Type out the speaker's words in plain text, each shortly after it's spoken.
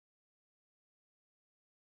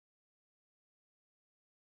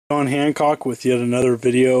John Hancock with yet another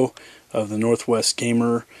video of the Northwest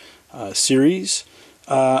Gamer series.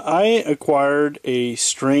 I acquired a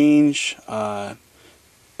strange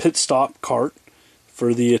Pitstop cart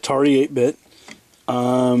for the Atari 8-bit.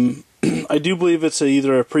 I do believe it's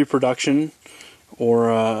either a pre-production or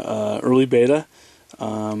a early beta.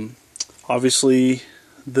 Obviously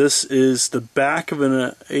this is the back of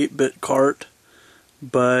an 8-bit cart,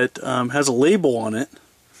 but has a label on it.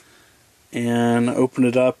 And open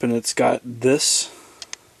it up and it's got this,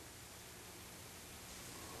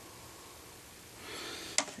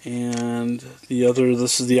 and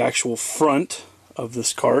this is the actual front of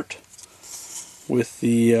this cart with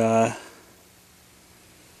the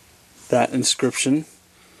that inscription.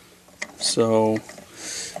 So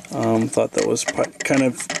thought that was kind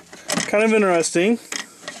of interesting,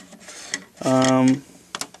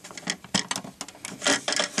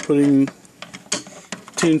 putting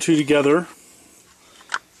two and two together.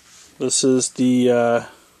 This is the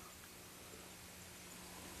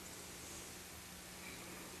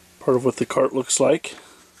part of what the cart looks like,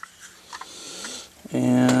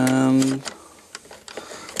 and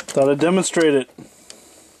thought I'd demonstrate it,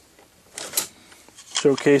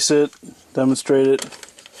 showcase it, demonstrate it.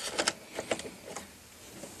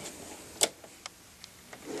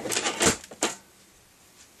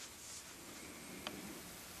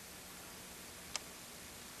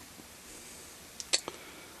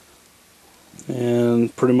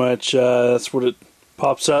 And pretty much that's what it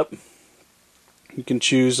pops up. You can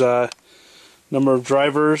choose number of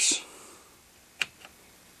drivers.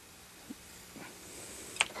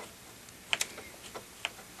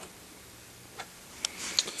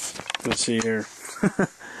 Let's see here.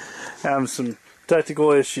 Having some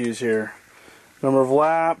technical issues here. Number of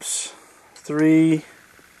laps, 3,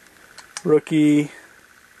 rookie,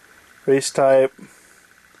 race type.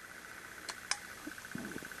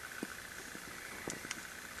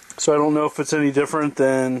 So I don't know if it's any different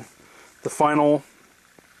than the final.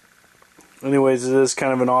 Anyways, it is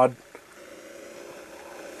kind of an odd.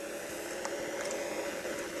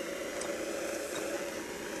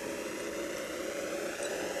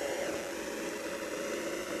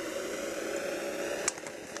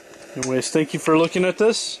 Anyways, thank you for looking at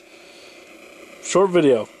this short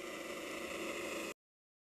video.